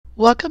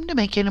Welcome to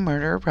Making a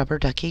Murder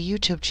Rubberducky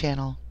YouTube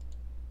channel.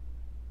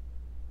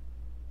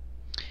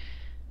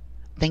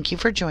 Thank you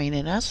for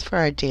joining us for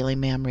our daily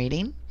MaM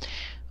reading.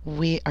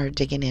 We are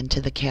digging into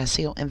the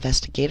CASO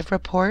Investigative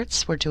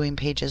Reports. We're doing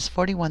pages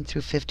 41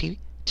 through 50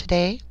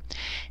 today,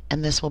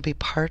 and this will be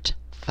part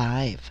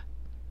 5.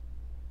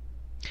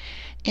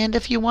 And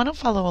if you want to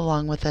follow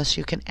along with us,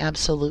 you can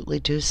absolutely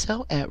do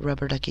so at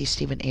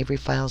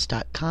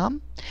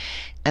RubberduckyStevenAveryFiles.com,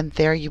 and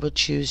there you will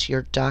choose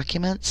your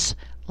documents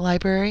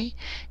library,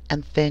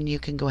 and then you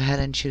can go ahead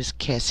and choose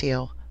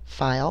CASO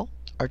file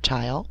or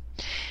tile,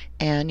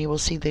 and you will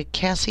see the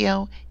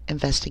CASO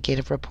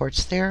Investigative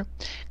Reports there.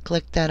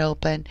 Click that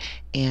open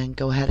and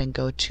go ahead and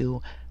go to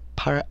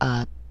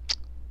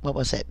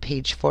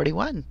page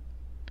 41.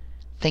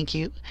 Thank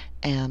you,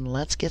 and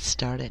let's get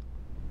started.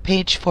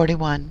 Page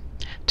 41.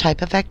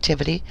 Type of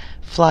activity: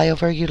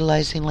 flyover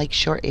utilizing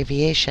lakeshore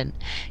aviation.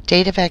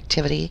 Date of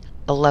activity: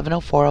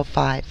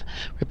 11:04:05.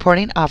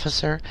 Reporting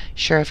officer: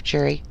 Sheriff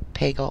Jerry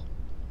Pagel.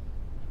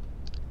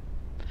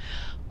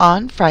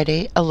 On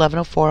Friday,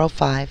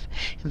 11:04:05,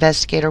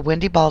 investigator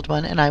Wendy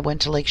Baldwin and I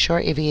went to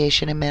Lakeshore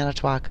Aviation in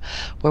Manitowoc,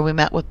 where we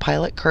met with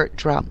pilot Kurt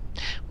Drum.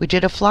 We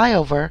did a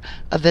flyover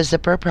of the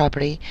Zipper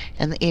property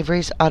and the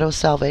Avery's Auto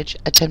Salvage,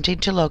 attempting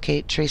to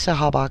locate Teresa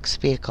Halbach's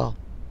vehicle.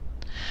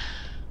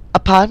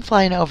 Upon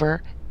flying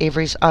over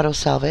Avery's Auto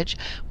Salvage,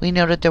 we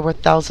noted there were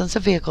thousands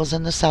of vehicles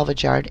in the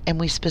salvage yard, and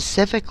we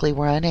specifically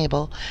were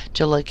unable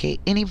to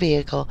locate any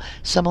vehicle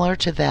similar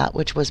to that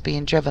which was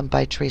being driven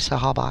by Teresa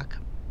Halbach.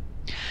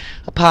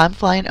 Upon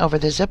flying over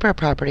the Zipper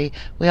property,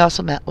 we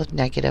also met with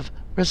negative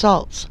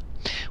results.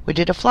 We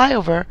did a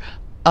flyover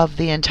of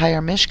the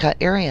entire Mishka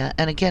area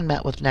and again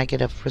met with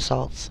negative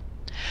results.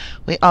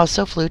 We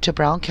also flew to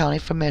Brown County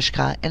from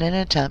Mishka in an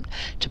attempt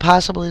to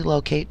possibly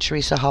locate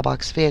Teresa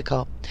Halbach's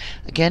vehicle,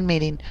 again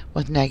meeting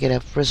with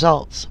negative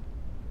results.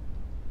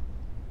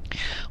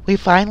 We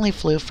finally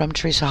flew from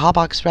Teresa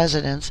Halbach's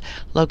residence,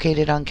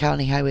 located on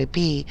County Highway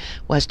B,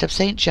 west of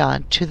St.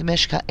 John, to the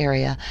Mishka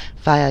area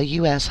via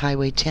U.S.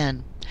 Highway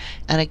 10,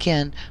 and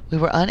again we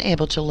were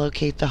unable to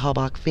locate the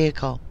Halbach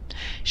vehicle.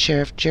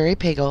 Sheriff Jerry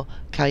Pagel,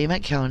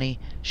 Calumet County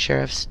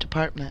Sheriff's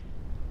Department.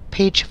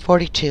 Page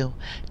 42.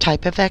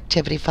 Type of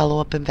activity: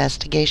 follow-up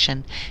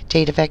investigation.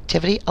 Date of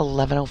activity: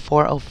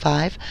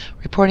 11:04:05.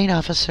 Reporting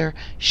officer: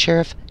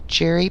 Sheriff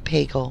Jerry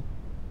Pagel.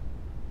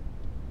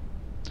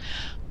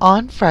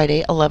 On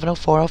Friday,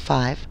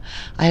 11:04:05,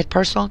 I had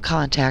personal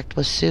contact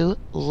with Sue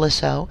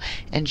Lisso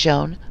and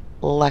Joan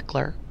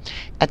Leckler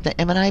at the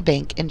M&I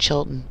Bank in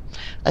Chilton.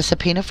 A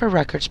subpoena for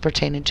records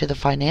pertaining to the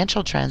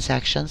financial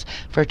transactions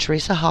for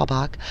Teresa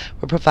Halbach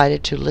were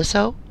provided to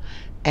Lisso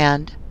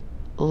and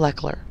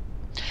Leckler.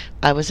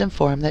 I was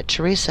informed that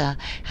Teresa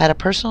had a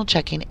personal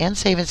checking and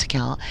savings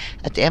account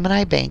at the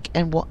M&I Bank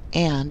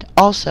and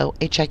also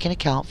a checking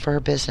account for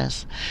her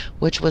business,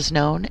 which was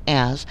known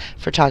as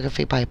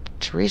Photography by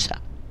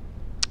Teresa.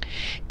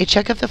 A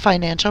check of the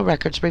financial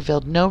records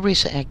revealed no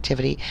recent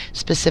activity,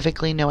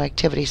 specifically no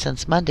activity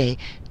since Monday,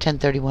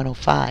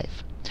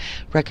 10/31/05.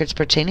 Records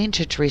pertaining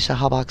to Teresa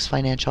Halbach's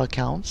financial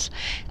accounts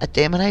at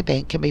the M&I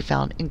Bank can be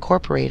found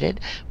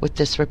incorporated with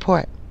this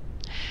report.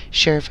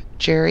 Sheriff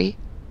Jerry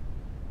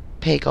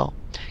Pagel,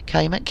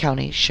 Calumet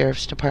County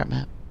Sheriff's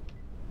Department.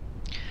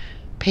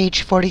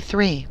 Page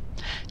 43.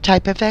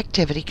 Type of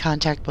activity: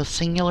 contact with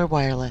Singular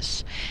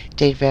Wireless.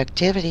 Date of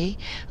activity: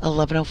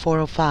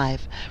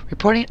 11:04:05.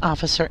 Reporting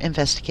officer: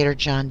 investigator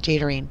John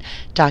Dietering.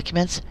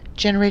 Documents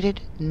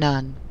generated: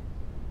 none.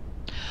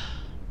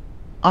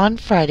 On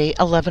Friday,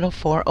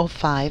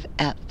 11:04:05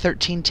 at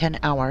 13:10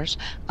 hours,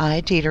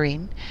 I,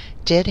 Dietering,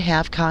 did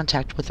have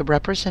contact with a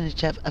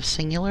representative of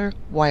Singular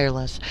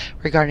Wireless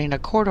regarding a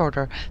court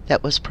order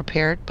that was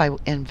prepared by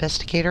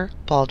investigator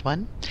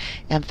Baldwin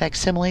and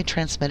facsimile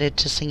transmitted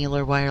to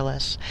Singular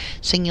Wireless.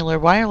 Singular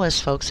Wireless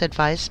folks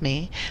advised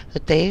me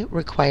that they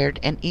required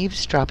an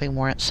eavesdropping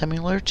warrant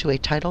similar to a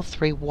Title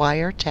III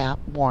wiretap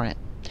warrant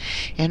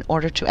in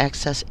order to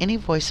access any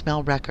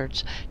voicemail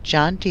records.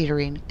 John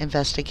Dietering,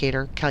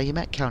 investigator,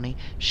 Calumet County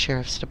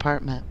Sheriff's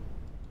Department.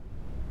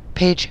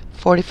 Page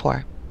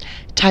 44.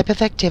 Type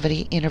of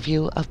activity: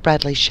 interview of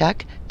Bradley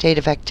Scheck. Date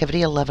of activity: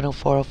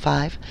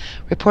 11:04:05.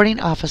 Reporting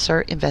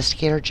officer: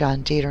 investigator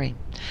John Dietering.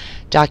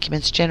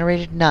 Documents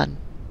generated: none.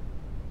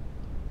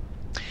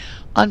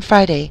 On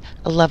Friday,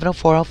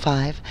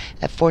 11:04:05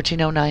 at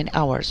 14:09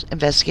 hours,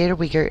 investigator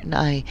Wiegert and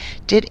I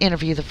did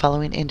interview the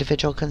following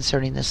individual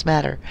concerning this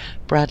matter: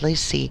 Bradley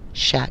C.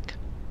 Scheck.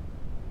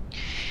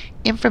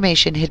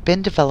 Information had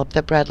been developed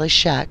that Bradley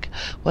Scheck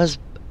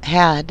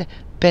had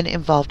been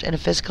involved in a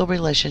physical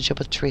relationship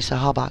with Teresa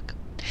Halbach.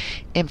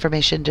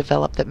 Information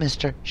developed that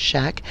Mr.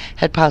 Scheck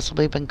had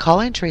possibly been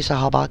calling Teresa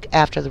Halbach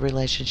after the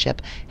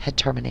relationship had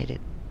terminated.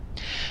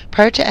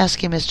 Prior to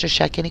asking Mr.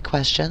 Scheck any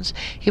questions,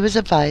 he was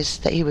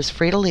advised that he was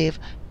free to leave,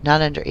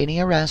 not under any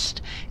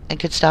arrest, and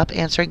could stop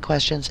answering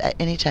questions at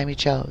any time he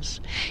chose.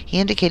 He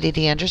indicated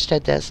he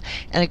understood this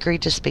and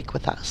agreed to speak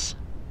with us.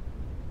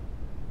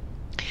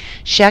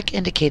 Scheck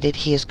indicated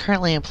he is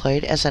currently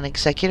employed as an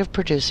executive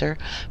producer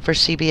for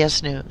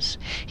CBS News.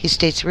 He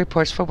states he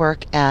reports for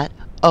work at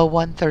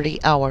 01:30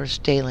 hours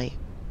daily.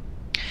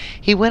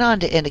 He went on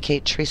to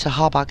indicate Teresa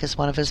Halbach is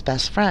one of his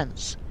best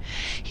friends.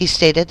 He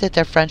stated that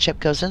their friendship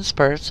goes in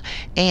spurts,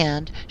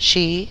 and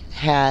she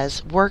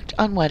has worked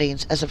on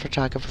weddings as a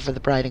photographer for the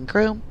bride and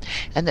groom,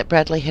 and that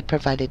Bradley had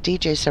provided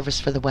DJ service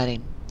for the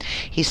wedding.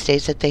 He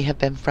states that they have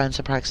been friends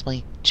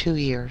approximately 2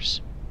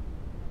 years.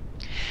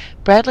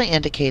 Bradley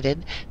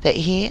indicated that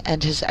he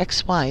and his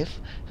ex-wife,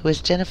 who is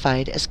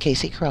identified as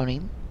Casey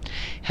Cronin,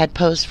 had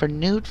posed for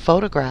nude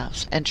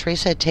photographs, and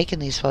Teresa had taken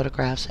these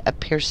photographs at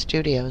Pierce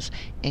Studios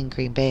in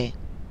Green Bay.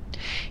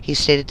 He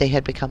stated they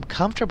had become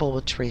comfortable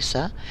with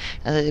Teresa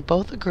and that they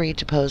both agreed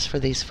to pose for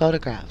these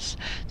photographs.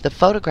 The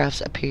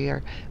photographs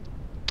appear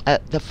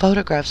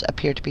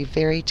to be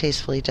very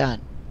tastefully done.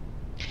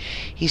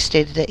 He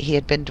stated that he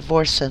had been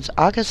divorced since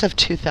August of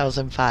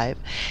 2005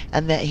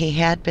 and that he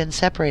had been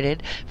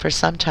separated for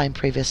some time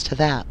previous to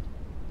that.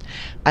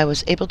 I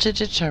was able to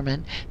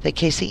determine that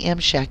Casey M.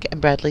 Scheck and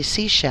Bradley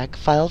C. Scheck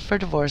filed for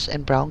divorce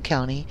in Brown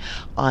County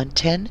on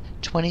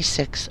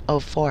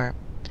 10/26/04.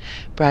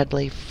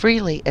 Bradley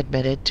freely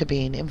admitted to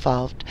being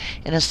involved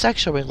in a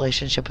sexual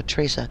relationship with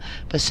Teresa,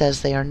 but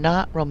says they are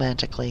not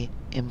romantically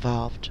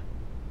involved.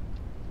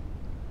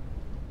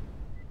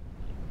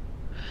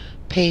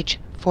 Page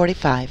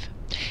 45.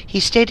 He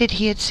stated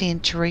he had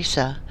seen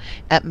Teresa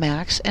at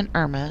Max and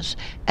Irma's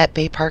at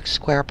Bay Park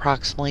Square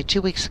approximately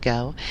 2 weeks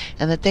ago,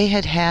 and that they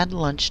had had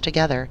lunch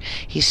together.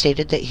 He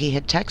stated that he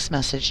had text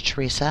messaged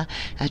Teresa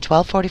at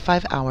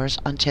 12:45 hours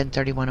on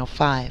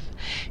 10/31/05,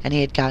 and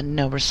he had gotten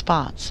no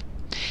response.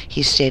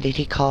 He stated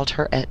he called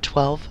her at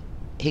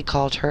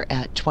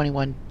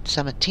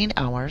 21:17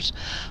 hours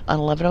on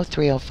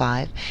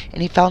 11:03/05,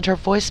 and he found her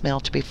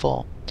voicemail to be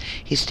full.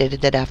 He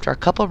stated that after a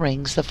couple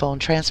rings, the phone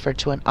transferred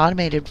to an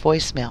automated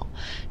voicemail,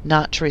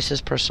 not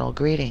Teresa's personal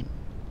greeting.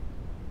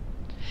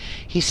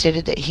 He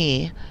stated that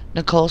he,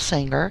 Nicole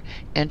Sanger,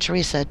 and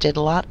Teresa did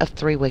a lot of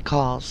three-way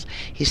calls.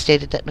 He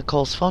stated that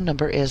Nicole's phone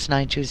number is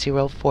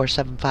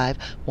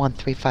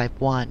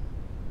 920-475-1351.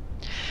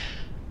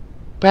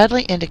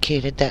 Bradley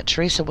indicated that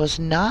Teresa was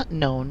not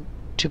known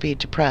to be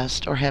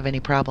depressed or have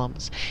any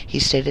problems. He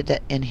stated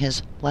that in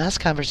his last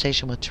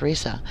conversation with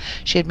Teresa,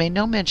 she had made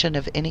no mention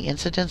of any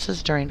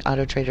incidences during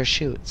Auto Trader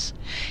shoots.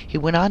 He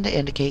went on to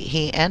indicate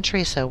he and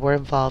Teresa were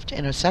involved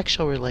in a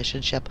sexual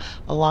relationship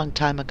a long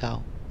time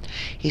ago.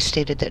 He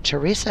stated that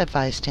Teresa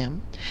advised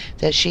him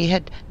that she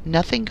had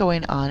nothing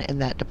going on in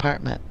that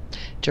department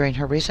during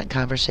her recent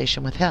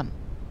conversation with him.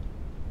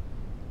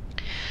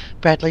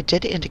 Bradley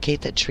did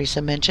indicate that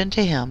Teresa mentioned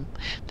to him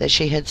that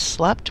she had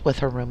slept with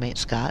her roommate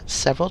Scott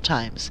several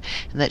times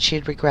and that she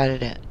had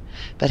regretted it,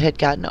 but had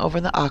gotten over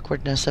the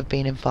awkwardness of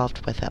being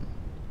involved with him.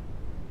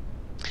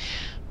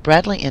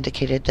 Bradley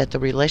indicated that the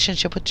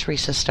relationship with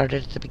Teresa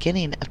started at the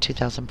beginning of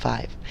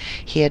 2005.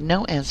 He had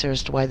no answer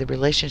as to why the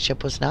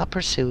relationship was not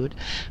pursued,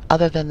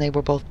 other than they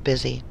were both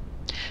busy.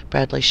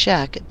 Bradley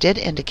Scheck did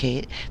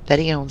indicate that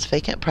he owns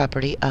vacant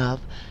property of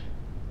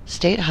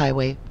State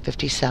Highway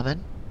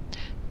 57,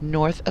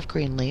 north of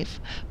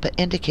Greenleaf, but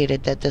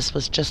indicated that this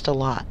was just a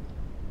lot.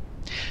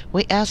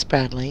 We asked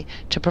Bradley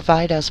to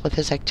provide us with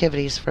his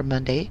activities for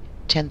Monday,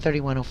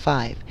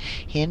 10/31/05.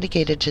 He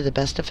indicated to the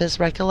best of his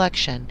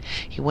recollection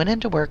he went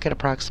into work at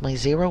approximately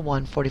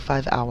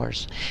 01:45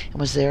 hours and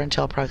was there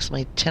until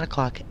approximately 10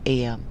 o'clock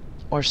a.m.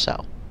 or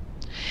so.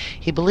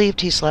 He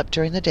believed he slept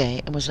during the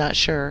day and was not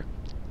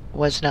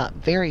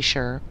very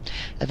sure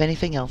of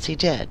anything else he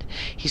did.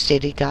 He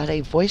stated he got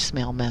a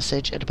voicemail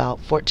message at about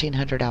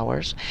 1400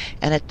 hours,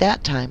 and at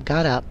that time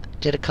got up,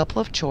 did a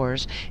couple of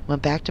chores, and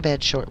went back to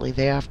bed shortly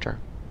thereafter.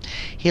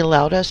 He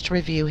allowed us to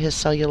review his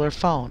cellular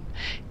phone,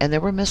 and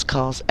there were missed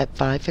calls at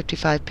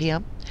 5:55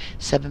 p.m.,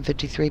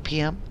 7:53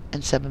 p.m.,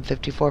 and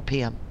 7:54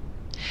 p.m.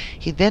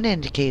 He then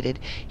indicated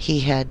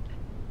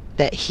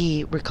that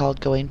he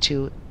recalled going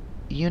to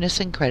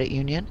Unison Credit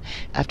Union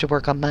after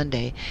work on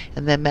Monday,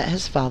 and then met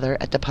his father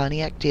at the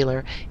Pontiac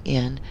dealer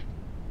in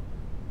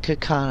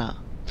Kukana.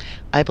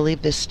 I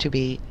believe this to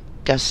be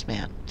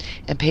Gustman,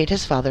 and paid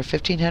his father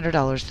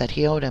 $1,500 that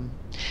he owed him.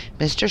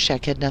 Mr.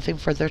 Scheck had nothing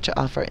further to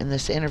offer in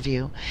this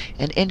interview,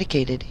 and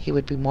indicated he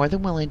would be more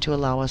than willing to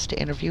allow us to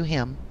interview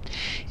him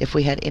if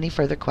we had any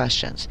further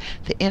questions.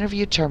 The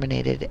interview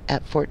terminated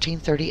at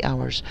 14:30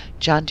 hours.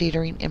 John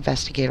Dietering,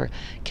 investigator,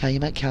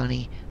 Calumet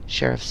County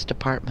Sheriff's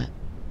Department.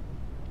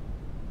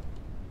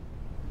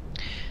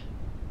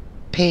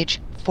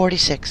 Page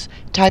 46.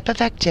 Type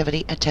of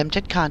activity: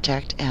 attempted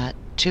contact at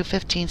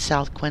 215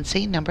 South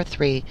Quincy, No.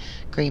 3,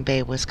 Green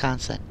Bay,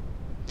 Wisconsin.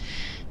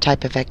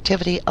 Type of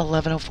activity: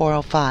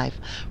 11:04:05.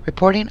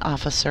 Reporting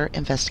officer,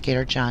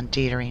 investigator John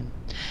Dietering.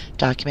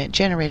 Document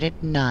generated: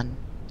 none.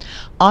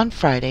 On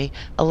Friday,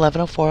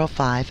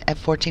 11:04:05 at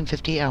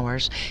 14:50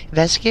 hours,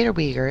 Investigator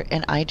Weger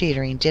and I.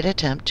 Dietering did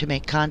attempt to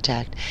make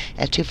contact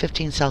at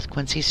 215 South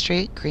Quincy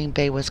Street, Green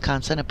Bay,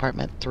 Wisconsin,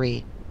 Apartment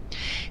 3.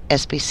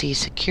 SBC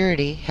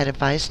Security had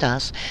advised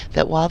us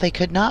that while they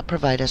could not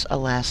provide us a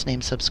last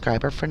name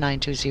subscriber for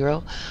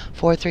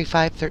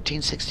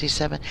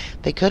 920-435-1367,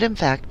 they could in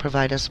fact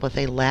provide us with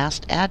a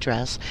last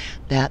address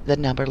that the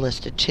number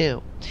listed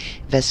to.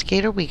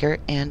 Investigator Uyghur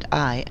and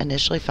I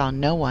initially found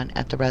no one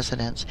at the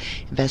residence.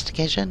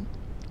 Investigation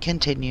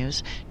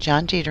continues.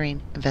 John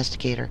Dietering,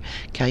 investigator,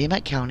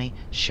 Calumet County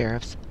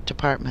Sheriff's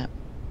Department.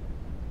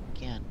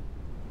 Again.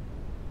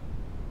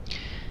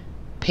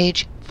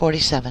 Page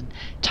 47.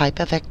 Type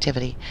of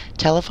activity.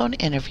 Telephone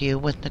interview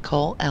with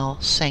Nicole L.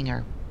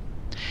 Singer.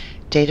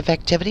 Date of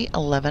activity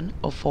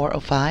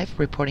 11/04/05.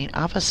 Reporting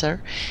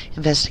officer,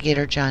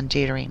 investigator John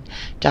Dietering.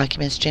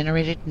 Documents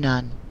generated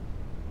none.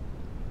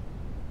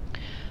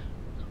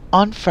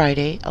 On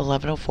Friday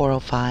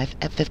 11/04/05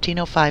 at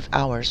 15:05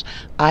 hours,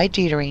 I,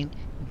 Dietering,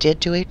 did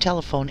do a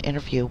telephone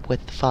interview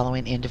with the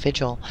following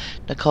individual,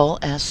 Nicole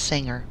S.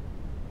 Singer.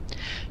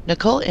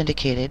 Nicole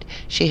indicated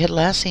she had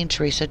last seen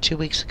Teresa 2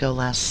 weeks ago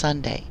last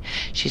Sunday.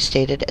 She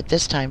stated at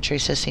this time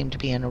Teresa seemed to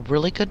be in a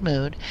really good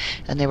mood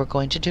and they were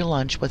going to do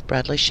lunch with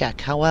Bradley Scheck.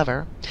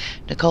 However,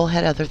 Nicole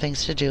had other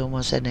things to do and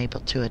was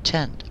unable to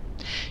attend.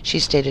 She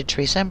stated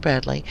Teresa and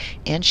Bradley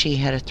and she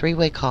had a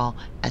three-way call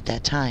at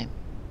that time.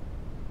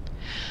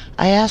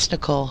 I asked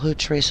Nicole who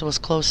Teresa was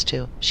close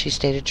to. She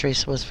stated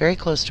Teresa was very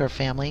close to her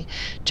family,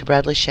 to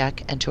Bradley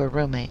Scheck, and to her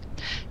roommate.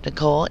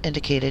 Nicole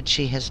indicated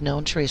she has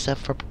known Teresa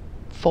for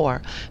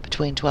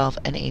between 12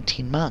 and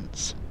 18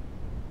 months.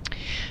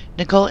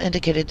 Nicole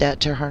indicated that,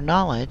 to her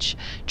knowledge,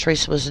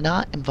 Teresa was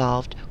not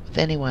involved with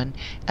anyone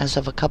as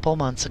of a couple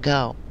months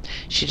ago.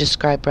 She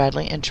described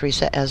Bradley and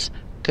Teresa as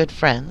good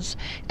friends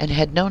and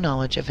had no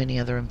knowledge of any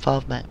other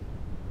involvement.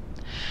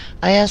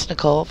 I asked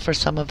Nicole for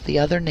some of the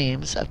other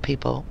names of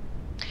people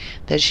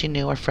that she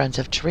knew are friends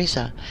of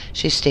Teresa.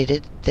 She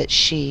stated that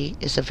she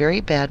is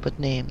very bad with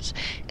names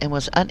and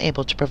was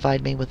unable to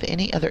provide me with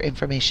any other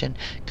information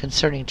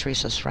concerning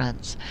Teresa's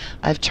friends.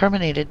 I've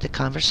terminated the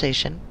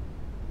conversation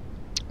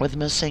with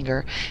Ms.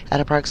 Singer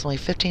at approximately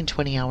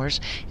 15:20 hours.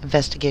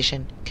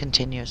 Investigation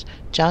continues.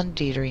 John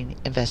Dietering,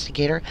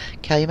 investigator,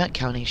 Calumet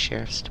County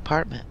Sheriff's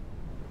Department.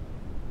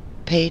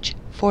 Page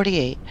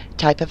 48.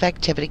 Type of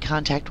activity.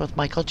 Contact with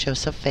Michael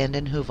Joseph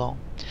Vanden Heuvel.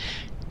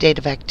 Date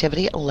of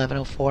activity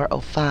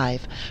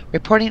 11/04/05.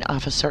 Reporting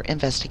officer,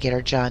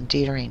 investigator John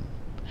Dietering.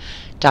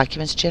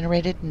 Documents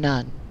generated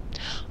none.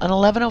 On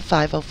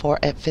 11/05/04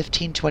 at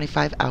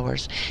 15:25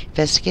 hours,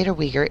 investigator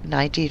Uyghur and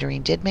I,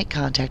 Dietering, did make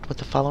contact with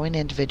the following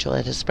individual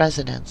at his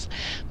residence,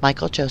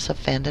 Michael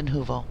Joseph Vanden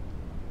Heuvel.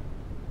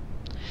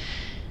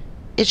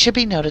 It should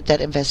be noted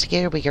that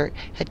investigator Uyghur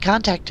had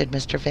contacted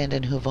Mr.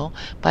 Vanden Heuvel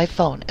by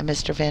phone, and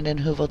Mr. Vanden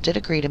Heuvel did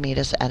agree to meet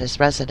us at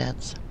his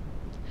residence.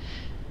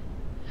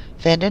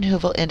 Vanden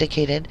Heuvel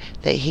indicated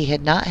that he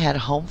had not had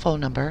a home phone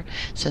number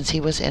since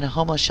he was in a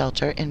homeless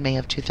shelter in May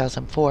of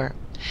 2004.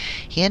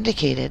 He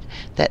indicated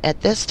that at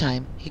this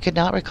time he could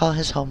not recall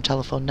his home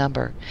telephone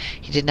number.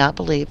 He did not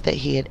believe that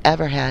he had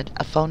ever had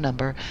a phone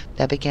number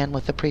that began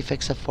with the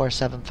prefix of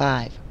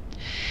 475.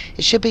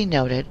 It should be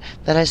noted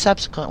that I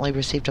subsequently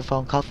received a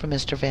phone call from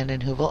Mr.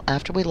 Vanden Heuvel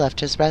after we left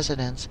his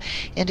residence,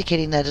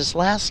 indicating that his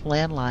last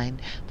landline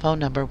phone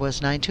number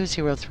was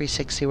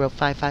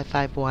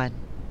 920-360-5551.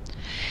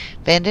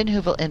 Vanden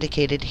Heuvel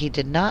indicated he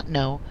did not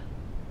know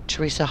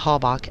Teresa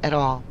Halbach at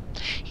all.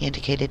 He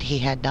indicated he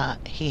had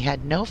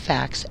no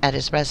fax at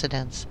his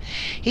residence.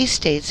 He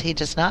states he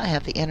does not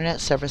have the internet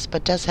service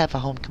but does have a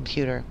home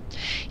computer.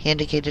 He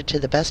indicated to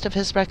the best of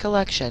his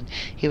recollection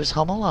he was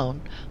home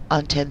alone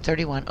on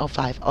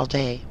 10/31/05 all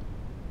day.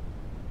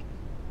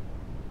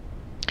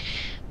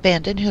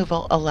 Vanden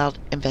Heuvel allowed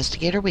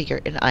investigator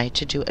Uyghur and I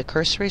to do a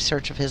cursory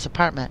search of his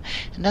apartment,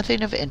 and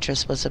nothing of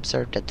interest was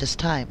observed at this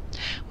time.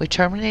 We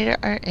terminated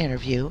our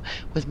interview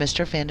with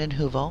Mr. Vanden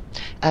Heuvel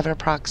at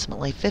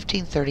approximately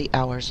 15:30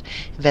 hours.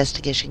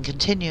 Investigation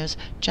continues.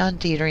 John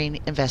Dietering,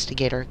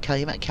 investigator,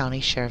 Calumet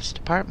County Sheriff's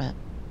Department.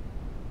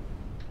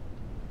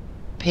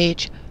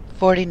 Page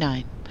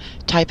 49.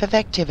 Type of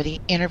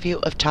activity. Interview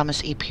of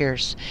Thomas E.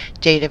 Pierce.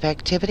 Date of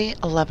activity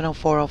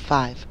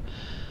 11/04/05.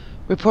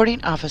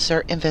 Reporting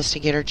officer,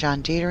 investigator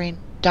John Dietering.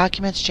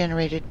 Documents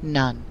generated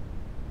none.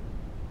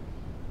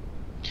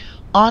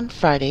 On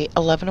Friday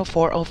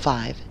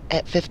 11/04/05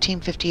 at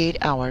 15:58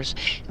 hours,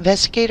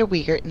 investigator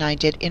Uyghur and I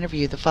did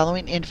interview the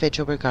following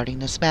individual regarding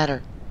this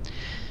matter.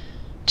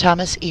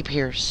 Thomas E.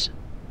 Pierce.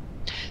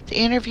 The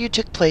interview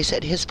took place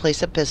at his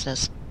place of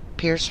business,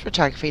 Pierce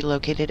Photography,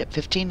 located at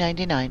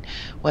 1599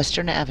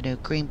 Western Avenue,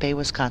 Green Bay,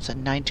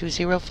 Wisconsin,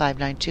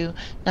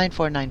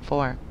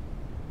 920-592-9494.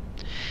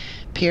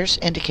 Pierce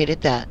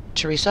indicated that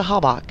Teresa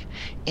Halbach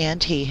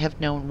and he have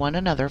known one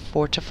another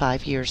 4 to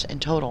 5 years in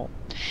total.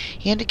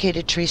 He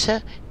indicated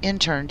Teresa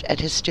interned at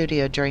his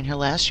studio during her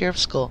last year of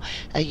school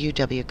at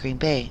UW Green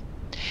Bay.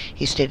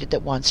 He stated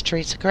that once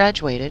Teresa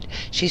graduated,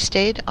 she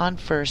stayed on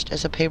first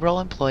as a payroll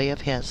employee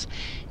of his,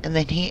 and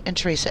then he and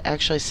Teresa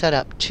actually set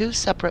up 2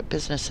 separate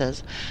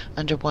businesses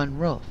under one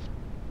roof.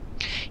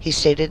 He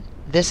stated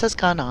this has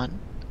gone on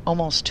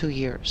almost 2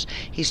 years.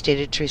 He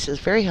stated Teresa is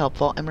a very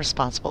helpful and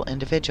responsible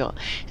individual,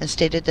 and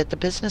stated that the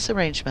business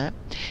arrangement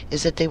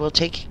is that they will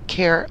take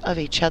care of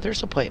each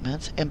other's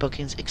appointments and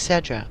bookings,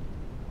 etc.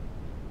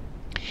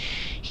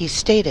 He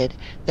stated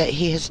that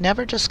he has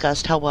never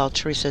discussed how well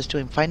Teresa is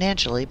doing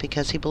financially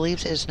because he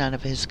believes it is none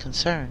of his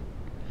concern.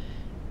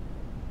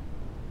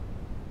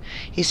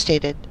 He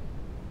stated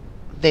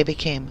they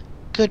became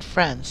good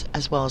friends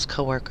as well as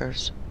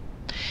co-workers.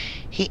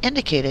 He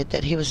indicated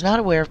that he was not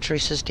aware of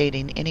Teresa's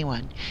dating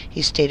anyone.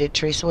 He stated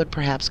Teresa would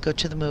perhaps go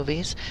to the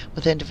movies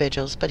with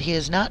individuals, but he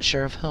is not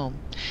sure of whom.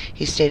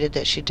 He stated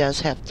that she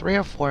does have 3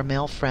 or 4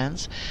 male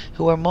friends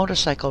who are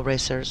motorcycle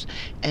racers,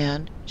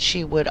 and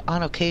she would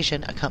on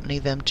occasion accompany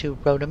them to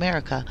Road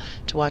America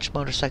to watch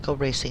motorcycle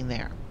racing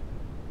there.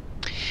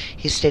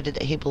 He stated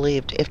that he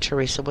believed if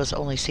Teresa was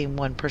only seeing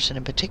one person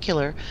in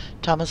particular,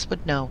 Thomas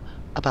would know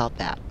about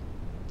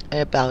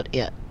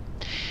it.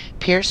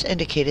 Pierce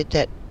indicated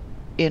that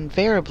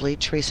invariably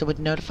Teresa would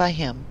notify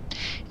him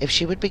if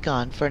she would be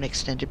gone for an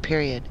extended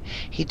period.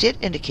 He did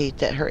indicate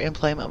that her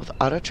employment with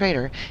Auto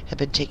Trader had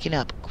been taking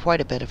up quite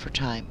a bit of her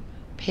time.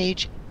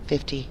 Page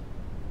 50.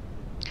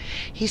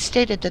 He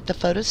stated that the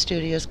photo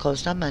studio is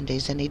closed on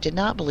Mondays, and he did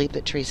not believe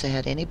that Teresa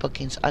had any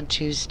bookings on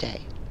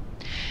Tuesday.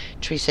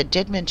 Teresa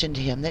did mention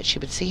to him that she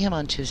would see him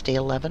on Tuesday,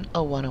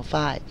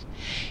 11/01/05.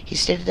 He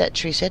stated that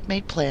Teresa had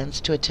made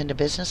plans to attend a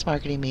business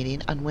marketing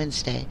meeting on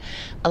Wednesday,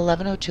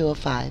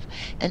 11/02/05,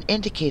 and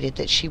indicated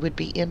that she would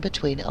be in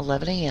between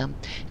 11 a.m.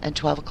 and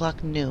 12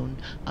 o'clock noon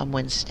on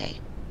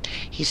Wednesday.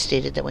 He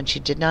stated that when she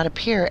did not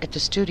appear at the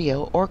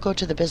studio or go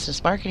to the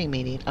business marketing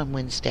meeting on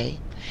Wednesday,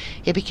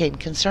 he became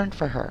concerned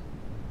for her.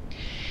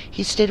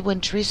 He stated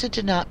when Teresa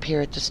did not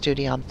appear at the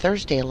studio on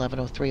Thursday,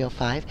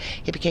 11/03/05,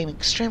 he became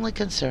extremely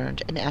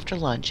concerned, and after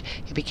lunch,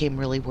 he became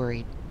really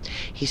worried.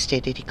 He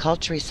stated he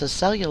called Teresa's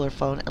cellular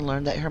phone and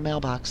learned that her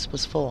mailbox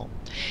was full.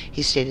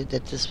 He stated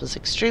that this was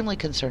extremely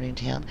concerning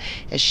to him,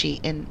 as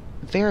she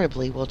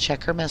invariably will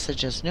check her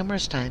messages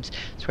numerous times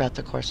throughout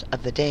the course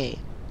of the day.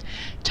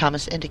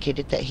 Thomas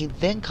indicated that he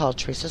then called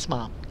Teresa's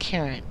mom,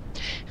 Karen,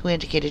 who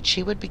indicated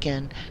she would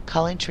begin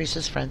calling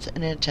Teresa's friends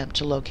in an attempt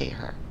to locate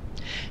her.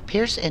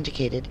 Pierce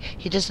indicated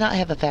he does not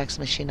have a fax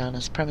machine on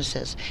his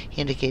premises.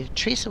 He indicated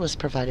Teresa was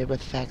provided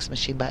with a fax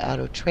machine by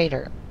Auto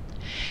Trader.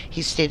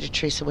 He stated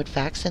Teresa would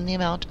fax in the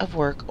amount of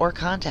work or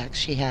contacts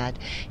she had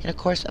in the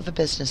course of a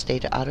business day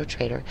to Auto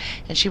Trader,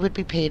 and she would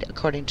be paid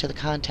according to the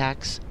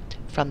contacts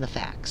from the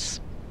fax.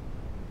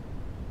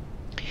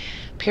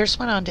 Pierce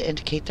went on to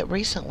indicate that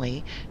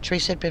recently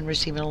Teresa had been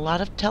receiving a lot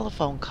of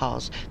telephone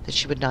calls that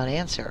she would not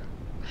answer.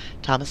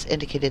 Thomas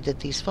indicated that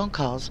these phone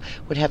calls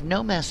would have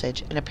no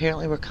message and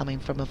apparently were coming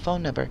from a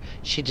phone number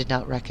she did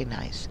not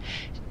recognize.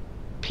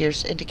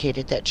 Pierce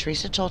indicated that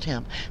Teresa told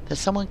him that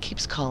someone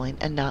keeps calling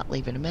and not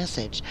leaving a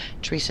message.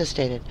 Teresa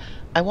stated,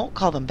 "I won't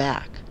call them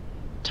back."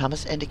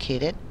 Thomas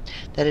indicated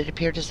that it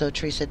appeared as though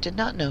Teresa did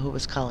not know who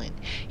was calling.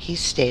 He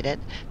stated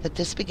that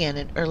this began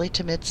in early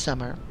to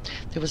mid-summer.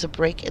 There was a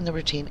break in the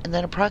routine, and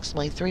then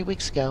approximately 3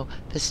 weeks ago,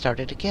 this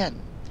started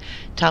again.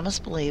 Thomas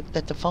believed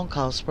that the phone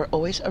calls were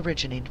always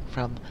originating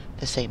from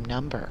the same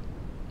number.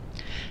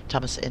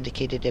 Thomas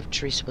indicated if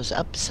Teresa was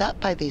upset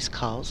by these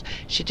calls,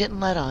 she didn't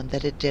let on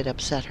that it did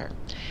upset her.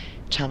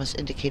 Thomas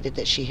indicated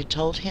that she had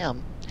told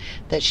him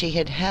that she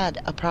had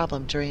had a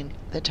problem during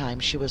the time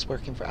she was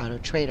working for Auto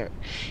Trader.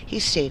 He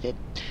stated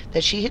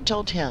that she had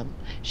told him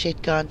she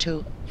had gone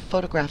to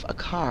photograph a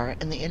car,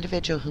 and the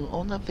individual who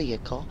owned the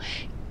vehicle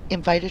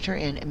invited her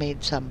in and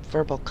made some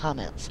verbal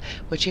comments,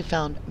 which he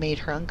found made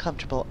her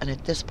uncomfortable, and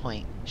at this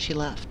point, she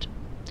left.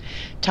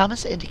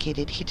 Thomas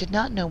indicated he did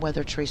not know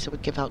whether Teresa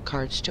would give out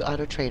cards to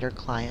Auto Trader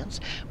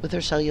clients with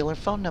her cellular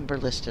phone number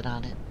listed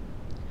on it.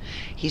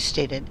 He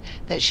stated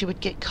that she would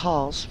get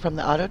calls from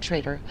the Auto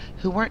Trader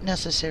who weren't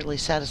necessarily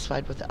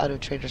satisfied with the Auto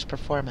Trader's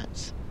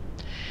performance.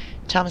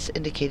 Thomas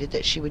indicated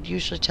that she would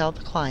usually tell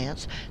the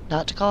clients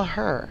not to call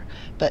her,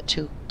 but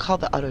to call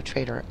the Auto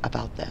Trader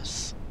about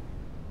this.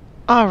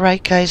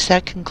 Alright guys,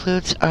 that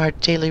concludes our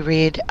daily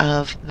read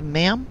of the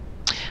MaM.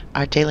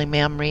 Our daily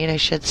MaM read, I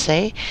should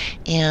say.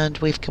 And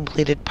we've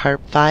completed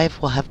part 5.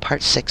 We'll have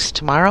part 6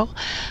 tomorrow.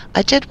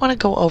 I did want to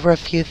go over a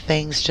few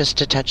things just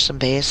to touch some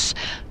base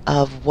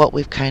of what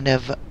we've kind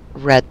of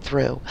read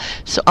through.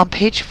 So on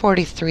page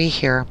 43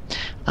 here,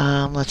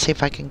 let's see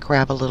if I can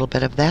grab a little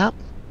bit of that.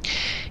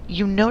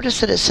 You notice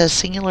that it says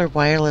Singular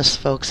Wireless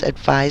folks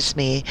advised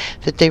me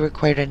that they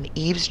required an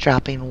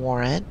eavesdropping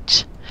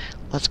warrant.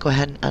 Let's go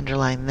ahead and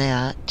underline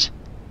that.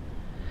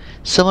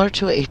 Similar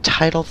to a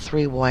Title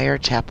III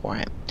wiretap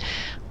warrant.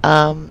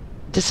 I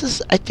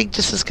think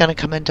this is going to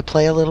come into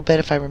play a little bit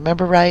if I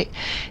remember right,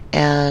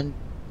 and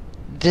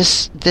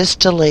this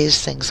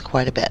delays things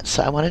quite a bit.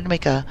 So I wanted to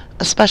make a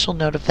special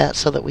note of that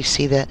so that we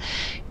see that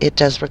it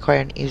does require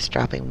an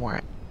eavesdropping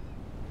warrant.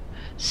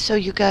 So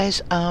you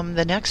guys,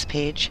 the next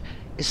page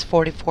is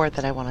 44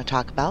 that I want to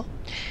talk about,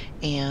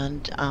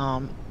 and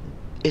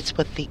it's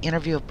with the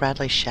interview of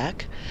Bradley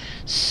Scheck.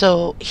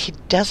 So he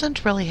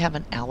doesn't really have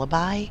an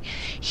alibi.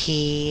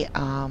 He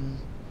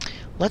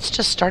let's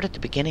just start at the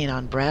beginning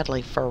on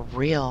Bradley for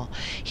real.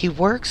 He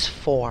works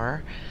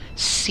for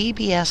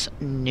CBS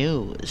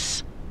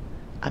News.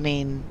 I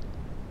mean,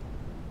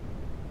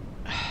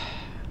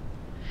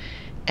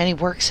 and he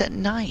works at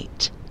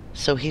night,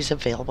 so he's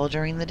available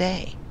during the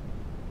day.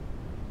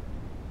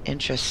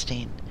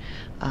 Interesting.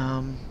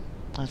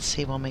 Let's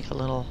see, we'll make a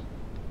little,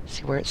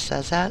 see where it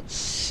says that.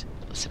 Let's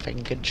see if I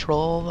can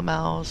control the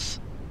mouse.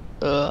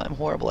 I'm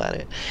horrible at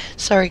it.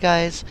 Sorry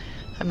guys,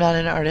 I'm not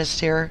an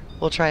artist here.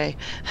 We'll try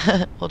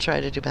we'll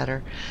try to do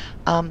better.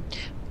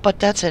 But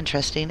that's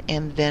interesting.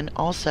 And then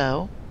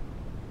also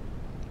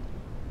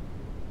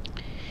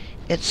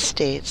it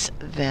states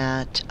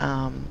that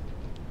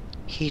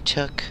he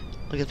took,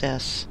 look at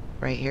this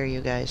right here,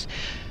 you guys.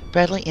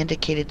 Bradley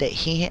indicated that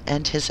he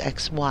and his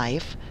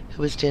ex-wife,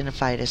 who was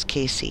identified as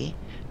Casey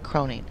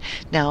Cronin.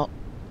 Now,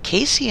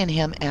 Casey and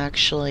him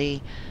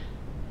actually,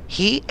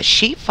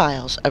 she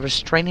files a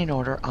restraining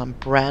order on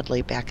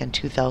Bradley back in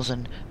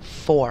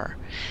 2004.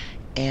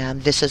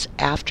 And this is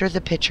after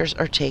the pictures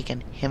are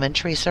taken. Him and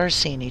Teresa are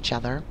seeing each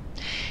other.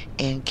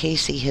 And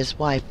Casey, his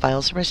wife,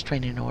 files a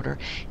restraining order.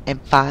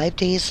 And 5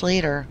 days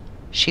later,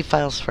 she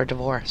files for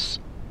divorce.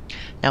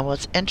 Now,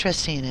 what's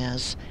interesting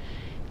is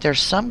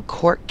there's some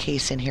court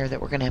case in here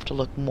that we're going to have to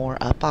look more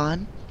up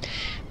on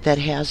that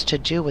has to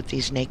do with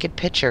these naked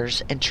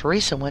pictures. And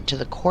Teresa went to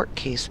the court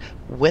case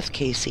with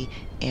Casey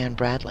and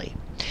Bradley.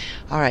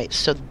 All right,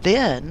 so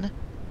then,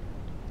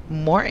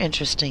 more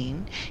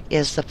interesting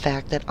is the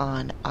fact that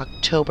on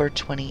October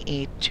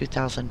 28,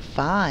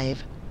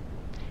 2005,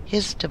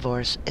 his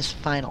divorce is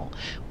final,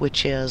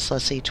 which is,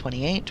 let's see,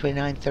 28,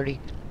 29, 30,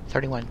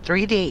 31,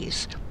 3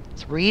 days.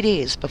 3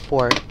 days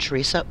before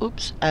Teresa,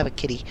 oops, I have a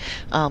kitty,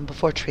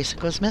 before Teresa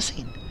goes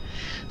missing.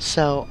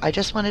 So I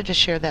just wanted to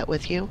share that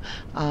with you.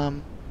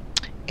 And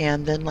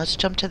then let's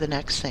jump to the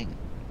next thing.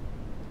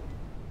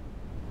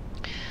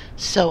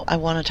 So I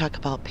want to talk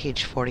about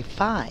page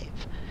 45.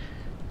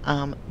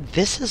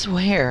 This is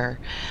where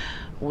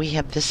we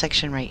have this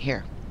section right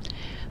here.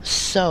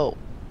 So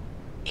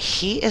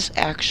he is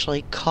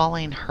actually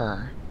calling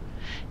her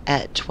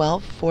at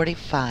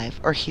 12:45,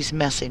 or he's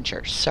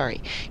messenger,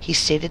 sorry. He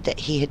stated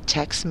that he had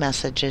text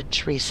messaged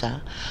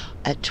Teresa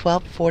at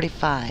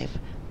 12:45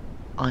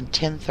 on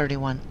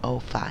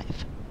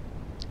 10/31/05.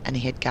 And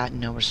he had gotten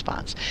no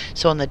response.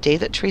 So on the day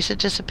that Teresa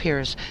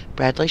disappears,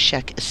 Bradley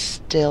Scheck is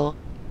still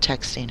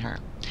texting her.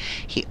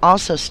 He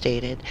also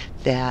stated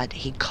that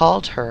he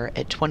called her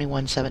at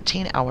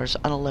 21:17 hours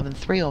on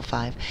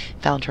 11/3/05,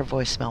 found her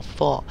voicemail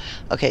full.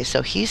 Okay,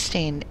 so he's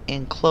staying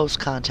in close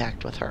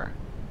contact with her.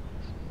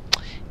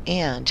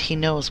 And he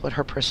knows what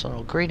her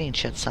personal greeting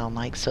should sound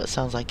like, so it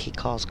sounds like he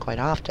calls quite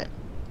often.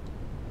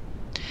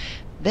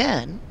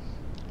 Then,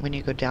 when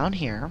you go down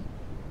here,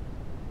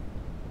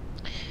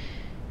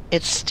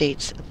 it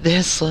states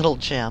this little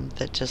gem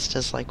that just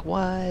is like,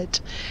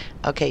 what?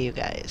 Okay, you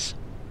guys.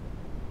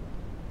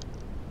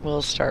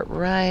 We'll start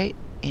right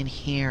in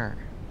here.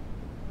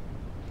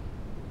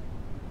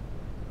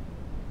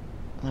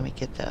 Let me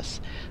get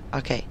this.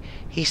 Okay,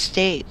 he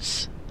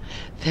states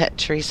that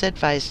Teresa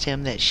advised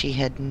him that she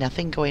had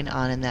nothing going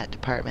on in that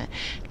department.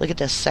 Look at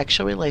this,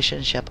 sexual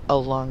relationship a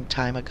long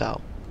time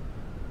ago.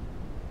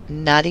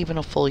 Not even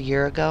a full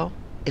year ago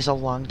is a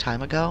long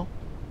time ago.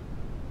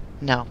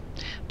 No,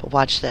 but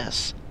watch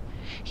this.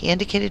 He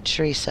indicated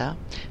Teresa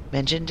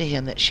mentioned to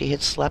him that she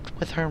had slept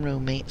with her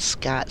roommate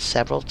Scott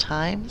several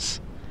times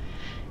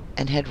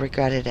and had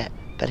regretted it,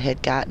 but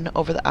had gotten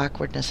over the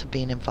awkwardness of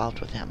being involved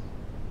with him.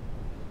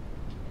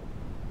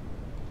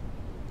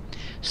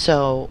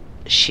 So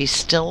she's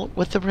still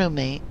with the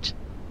roommate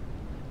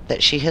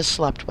that she has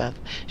slept with.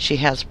 She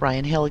has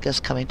Brian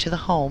Hilligus coming to the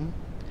home,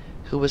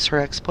 who was her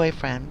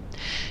ex-boyfriend.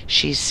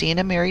 She's seen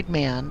a married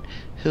man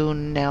who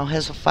now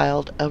has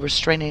a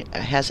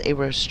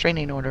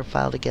restraining order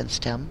filed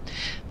against him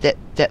that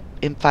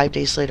in 5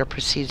 days later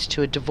proceeds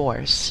to a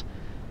divorce.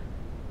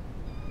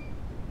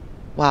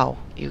 Wow,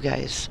 you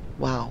guys,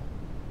 wow.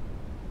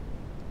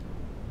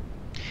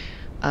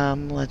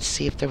 Let's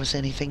see if there was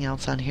anything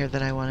else on here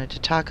that I wanted to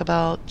talk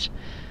about.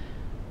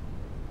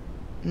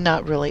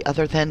 Not really,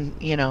 other than,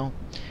 you know,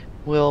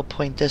 we'll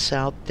point this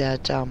out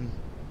that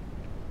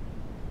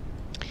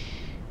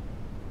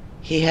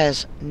he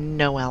has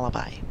no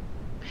alibi.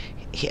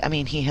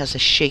 He has a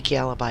shaky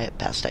alibi at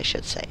best, I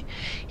should say.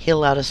 He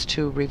allowed us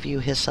to review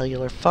his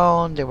cellular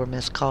phone. There were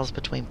missed calls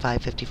between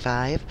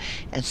 5:55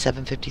 and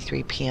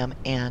 7:53 p.m.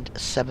 and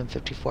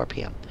 7:54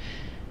 p.m.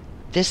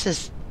 This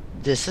is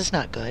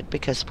not good,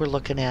 because we're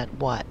looking at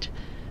what?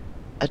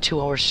 A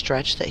 2-hour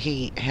stretch that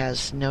he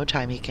has no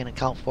time he can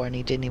account for, and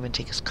he didn't even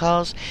take his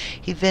calls.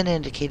 He then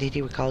indicated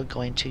he recalled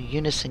going to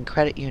Unison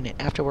Credit Union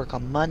after work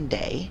on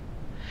Monday.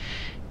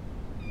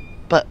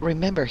 But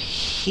remember,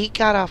 he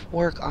got off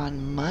work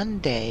on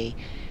Monday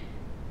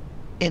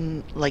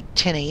in like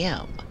 10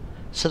 a.m.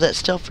 So that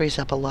still frees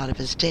up a lot of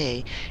his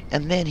day.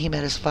 And then he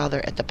met his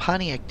father at the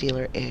Pontiac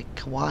dealer at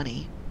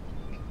Kewanee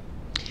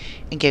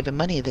and gave him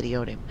money that he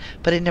owed him.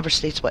 But it never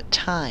states what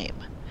time.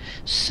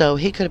 So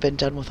he could have been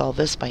done with all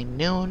this by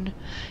noon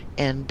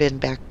and been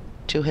back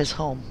to his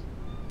home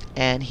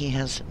and he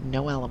has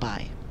no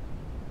alibi.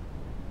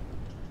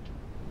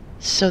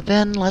 So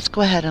then let's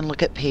go ahead and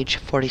look at page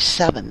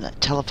 47, the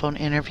telephone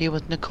interview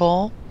with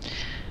Nicole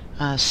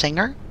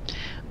Singer.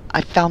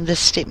 I found this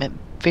statement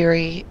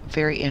very,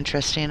 very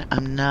interesting.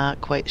 I'm not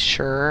quite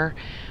sure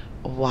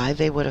why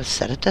they would have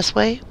said it this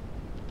way,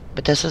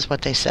 but this is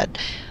what they said.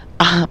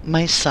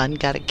 My son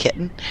got a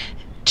kitten,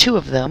 2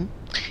 of them,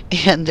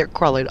 and they're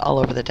crawling all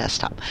over the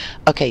desktop.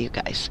 Okay, you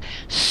guys.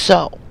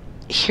 So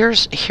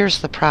here's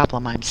the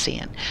problem I'm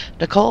seeing.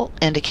 Nicole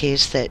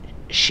indicates that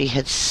she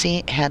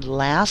had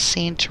last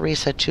seen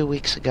Teresa 2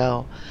 weeks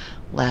ago,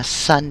 last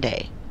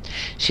Sunday.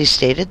 She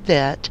stated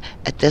that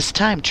at this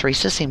time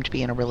Teresa seemed to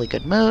be in a really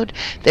good mood.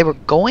 They were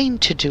going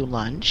to do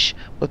lunch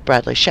with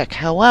Bradley Schick.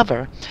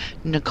 However,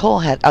 Nicole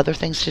had other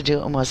things to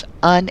do and was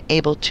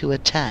unable to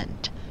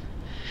attend.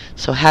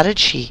 So how did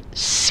she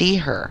see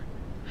her?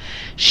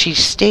 She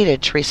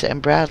stated Teresa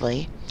and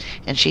Bradley,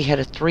 and she had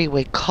a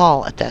 3-way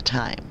call at that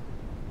time.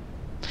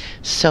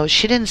 So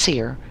she didn't see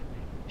her.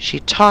 She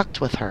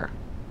talked with her.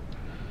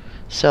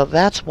 So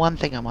that's one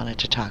thing I wanted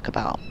to talk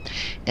about.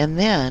 And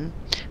then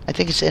I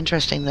think it's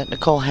interesting that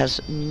Nicole has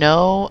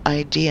no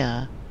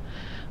idea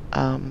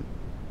of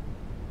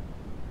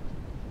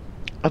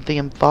the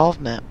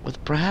involvement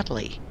with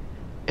Bradley,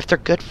 if they're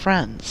good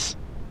friends.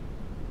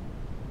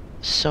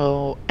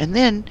 So, and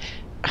then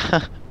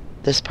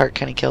this part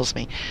kind of kills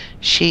me.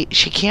 She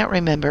can't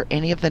remember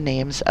any of the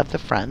names of the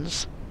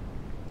friends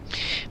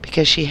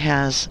because she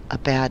has a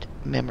bad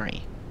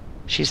memory.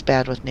 She's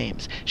bad with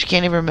names. She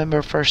can't even remember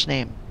her first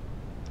name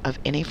of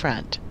any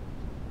friend.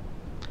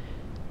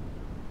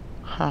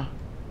 Huh.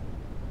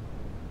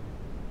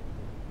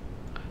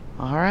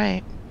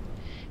 Alright.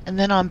 And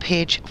then on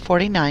page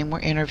 49, we're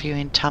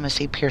interviewing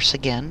Thomas E. Pierce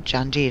again,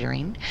 John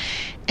Dietering.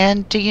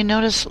 And do you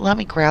notice, let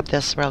me grab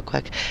this real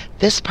quick.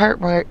 This part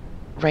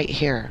right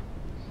here,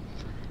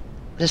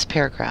 this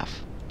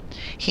paragraph.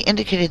 He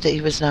indicated that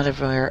he was not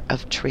aware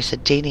of Teresa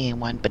dating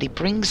anyone, but he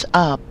brings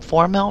up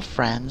 4 male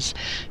friends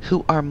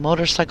who are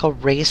motorcycle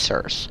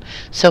racers.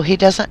 So he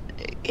doesn't,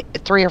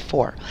 3 or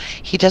 4.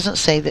 He doesn't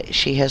say that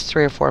she has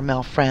 3 or 4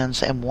 male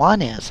friends, and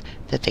one is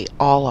that they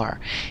all are.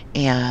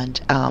 And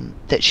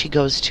that she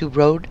goes to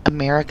Road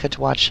America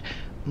to watch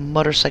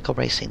motorcycle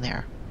racing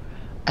there.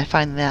 I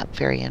find that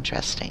very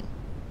interesting.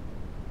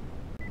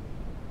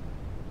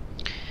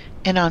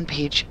 And on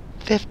page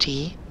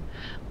 50,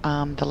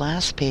 the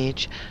last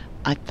page,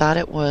 I thought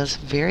it was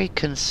very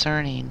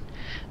concerning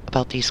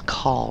about these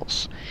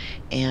calls.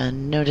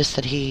 And notice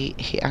that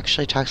he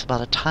actually talks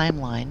about a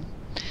timeline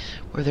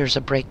where there's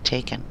a break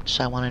taken.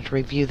 So I wanted to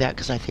review that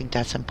because I think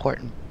that's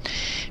important.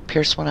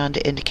 Pierce went on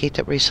to indicate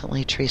that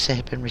recently Teresa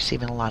had been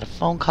receiving a lot of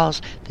phone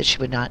calls that she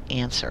would not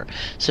answer.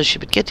 So she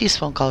would get these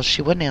phone calls,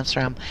 she wouldn't answer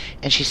them,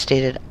 and she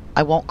stated,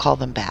 "I won't call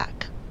them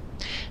back."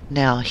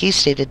 Now, he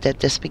stated that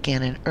this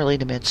began in early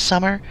to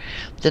mid-summer.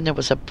 Then there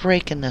was a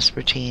break in this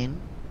routine.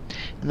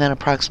 And then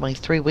approximately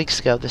 3 weeks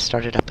ago, this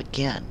started up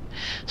again.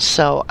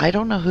 So I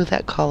don't know who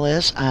that call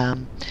is.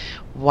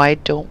 Why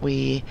don't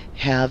we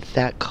have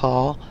that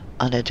call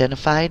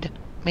unidentified,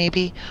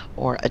 maybe,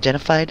 or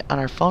identified on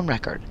our phone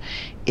record?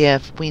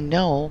 If we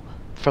know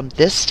from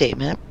this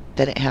statement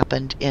that it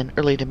happened in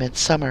early to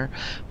mid-summer,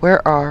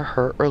 where are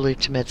her early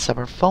to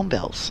mid-summer phone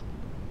bills?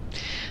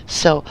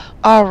 So,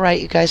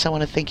 alright, you guys, I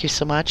want to thank you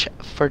so much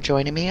for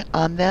joining me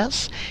on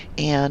this.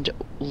 And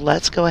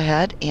let's go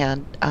ahead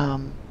and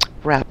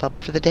wrap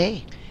up for the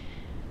day.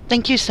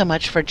 Thank you so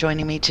much for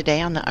joining me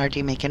today on the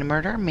RD Making a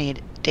Murder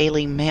Made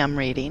Daily MaM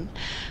reading.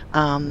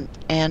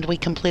 And we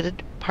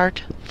completed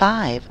part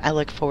 5. I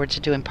look forward to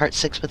doing part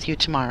 6 with you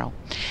tomorrow.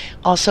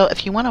 Also,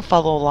 if you want to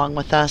follow along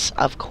with us,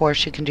 of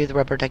course, you can do the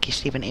Rubberducky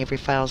Steven Avery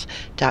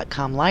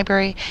Files.com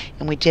library.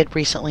 And we did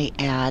recently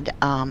add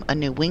a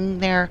new wing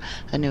there,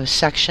 a new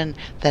section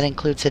that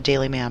includes a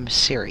Daily MaM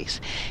series.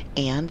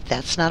 And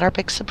that's not our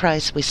big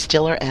surprise. We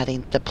still are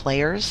adding the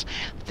players.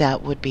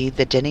 That would be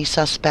the Denny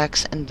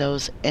suspects and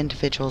those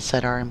individuals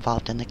that are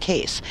involved in the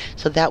case.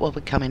 So that will be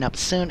coming up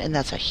soon, and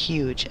that's a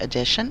huge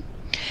addition.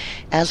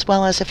 As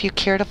well as, if you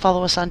care to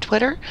follow us on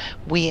Twitter,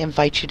 we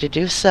invite you to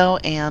do so,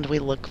 and we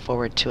look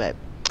forward to it.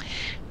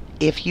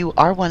 If you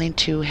are wanting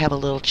to have a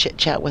little chit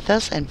chat with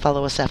us and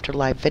follow us after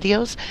live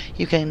videos,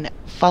 you can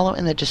follow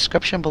in the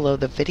description below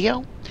the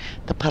video,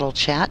 the Puddle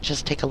Chat.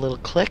 Just take a little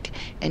click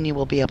and you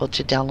will be able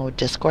to download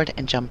Discord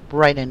and jump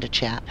right into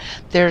chat.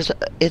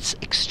 It's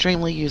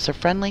extremely user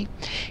friendly,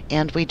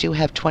 and we do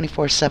have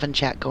 24/7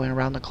 chat going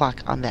around the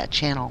clock on that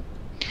channel.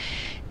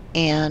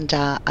 And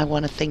I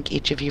want to thank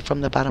each of you from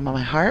the bottom of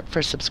my heart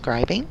for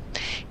subscribing.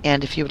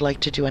 And if you would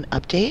like to do an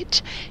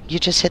update, you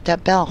just hit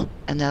that bell,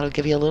 and that'll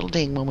give you a little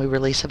ding when we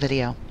release a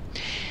video.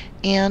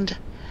 And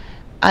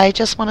I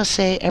just want to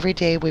say, every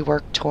day we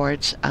work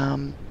towards,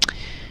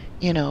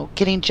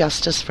 getting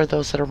justice for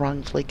those that are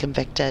wrongfully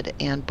convicted.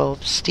 And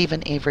both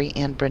Steven Avery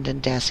and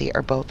Brendan Dassey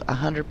are both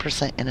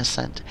 100%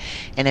 innocent.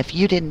 And if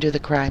you didn't do the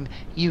crime,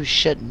 you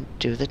shouldn't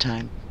do the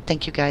time.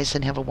 Thank you guys,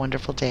 and have a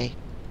wonderful day.